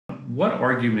What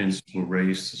arguments were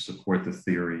raised to support the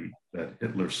theory that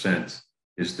Hitler sent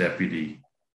his deputy,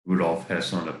 Rudolph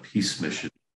Hess, on a peace mission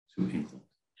to England?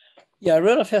 Yeah,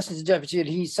 Rudolph Hess is a deputy, and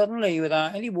he suddenly,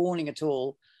 without any warning at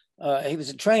all, he was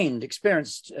a trained,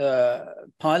 experienced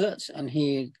pilot, and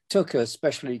he took a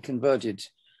specially converted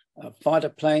fighter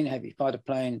plane, heavy fighter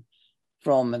plane,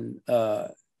 from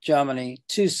Germany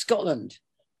to Scotland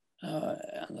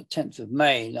on the 10th of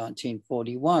May,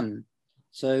 1941.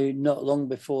 So not long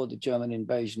before the German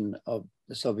invasion of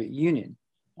the Soviet Union,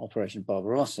 Operation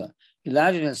Barbarossa. He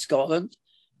landed in Scotland,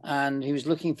 and he was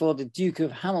looking for the Duke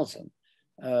of Hamilton,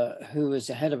 who was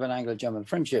the head of an Anglo-German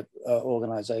friendship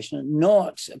organization,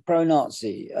 not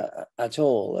pro-Nazi at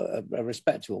all, a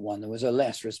respectable one. There was a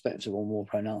less respectable, more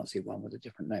pro-Nazi one with a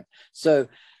different name. So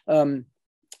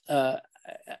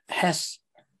Hess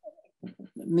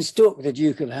mistook the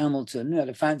Duke of Hamilton, who had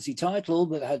a fancy title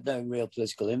but had no real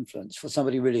political influence, for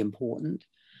somebody really important.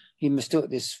 He mistook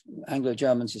this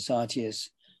Anglo-German society as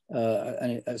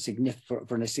a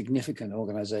significant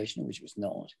organization, which it was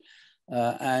not.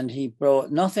 And he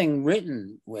brought nothing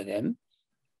written with him,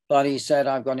 but he said,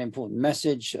 I've got an important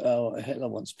message. Hitler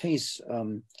wants peace.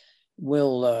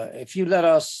 If you let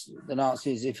us, the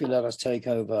Nazis, if you let us take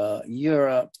over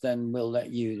Europe, then we'll let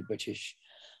you, the British,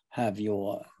 have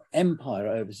your empire,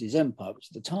 overseas empire, which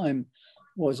at the time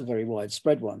was a very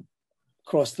widespread one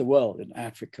across the world, in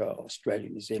Africa, Australia,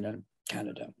 New Zealand,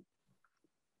 Canada,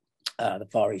 the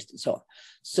Far East, and so on.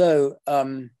 So,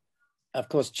 of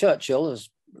course, Churchill, as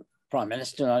Prime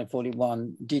Minister in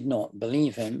 1941, did not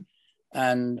believe him.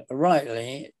 And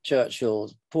rightly,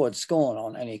 Churchill poured scorn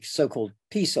on any so-called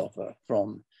peace offer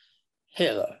from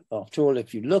Hitler. After all,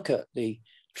 if you look at the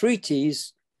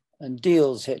treaties and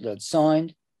deals Hitler had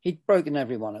signed, he'd broken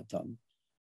every one of them.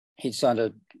 He'd signed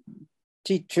a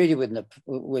treaty with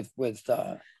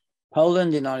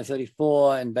Poland in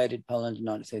 1934, invaded Poland in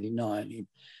 1939. He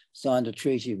signed a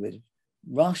treaty with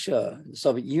Russia, the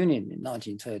Soviet Union, in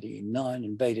 1939,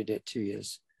 invaded it 2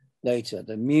 years later.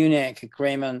 The Munich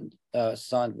Agreement,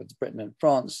 signed with Britain and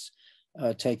France,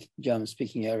 take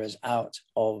German-speaking areas out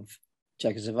of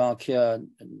Czechoslovakia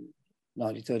in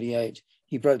 1938.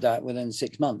 He broke that within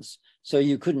 6 months. So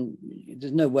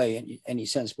there's no way any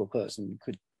sensible person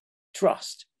could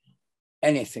trust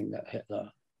anything that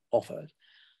Hitler offered.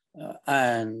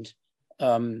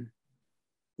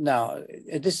 Now,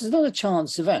 this is not a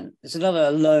chance event. It's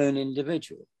another lone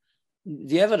individual.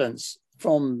 The evidence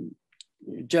from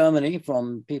Germany,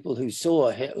 from people who saw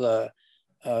Hitler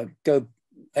go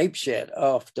apeshit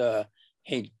after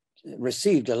he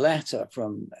received a letter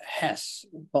from Hess,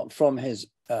 from his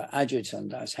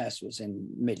adjutant, as Hess was in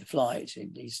mid-flight.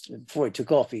 Before he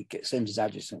took off, he sent his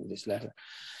adjutant with this letter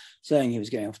saying he was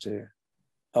going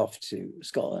off to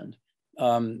Scotland.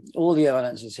 All the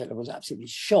evidence is Hitler was absolutely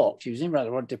shocked. He was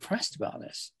rather depressed about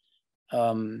this,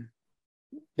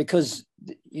 because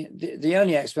the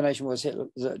only explanation was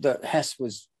that Hess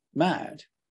was mad,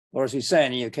 or as we say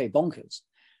in the UK, bonkers.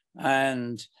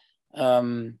 And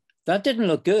that didn't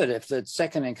look good if the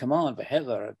second in command for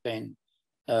Hitler had been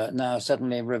now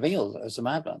suddenly revealed as a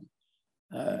madman.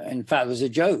 In fact, it was a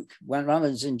joke. When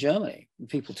rather than in Germany,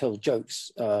 people told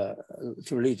jokes to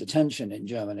relieve the tension in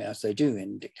Germany, as they do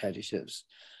in dictatorships.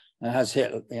 And as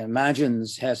Hitler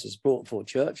imagines Hess is brought for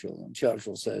Churchill, and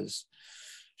Churchill says,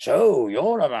 "So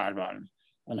you're a madman,"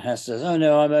 and Hess says, "Oh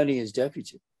no, I'm only his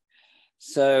deputy."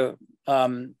 So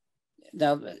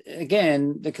now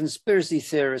again, the conspiracy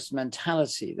theorist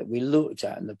mentality that we looked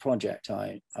at in the project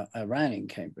I ran in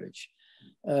Cambridge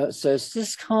says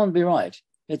this can't be right.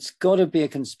 It's got to be a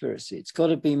conspiracy. It's got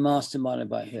to be masterminded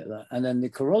by Hitler. And then the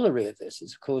corollary of this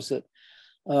is, of course, that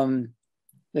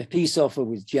the peace offer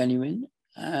was genuine,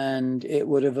 and it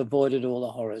would have avoided all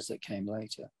the horrors that came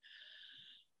later.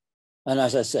 And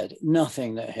as I said,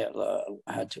 nothing that Hitler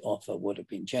had to offer would have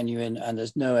been genuine, and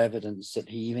there's no evidence that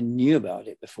he even knew about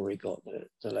it before he got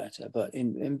the letter. But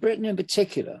in Britain in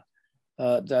particular,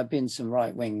 there have been some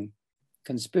right-wing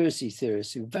conspiracy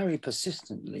theorists who very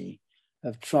persistently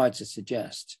have tried to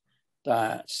suggest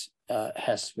that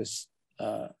Hess was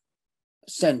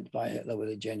sent by Hitler with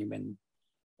a genuine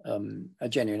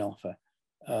offer.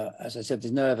 As I said,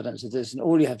 there's no evidence of this, and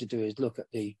all you have to do is look at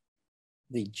the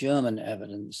German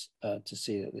evidence to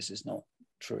see that this is not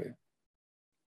true.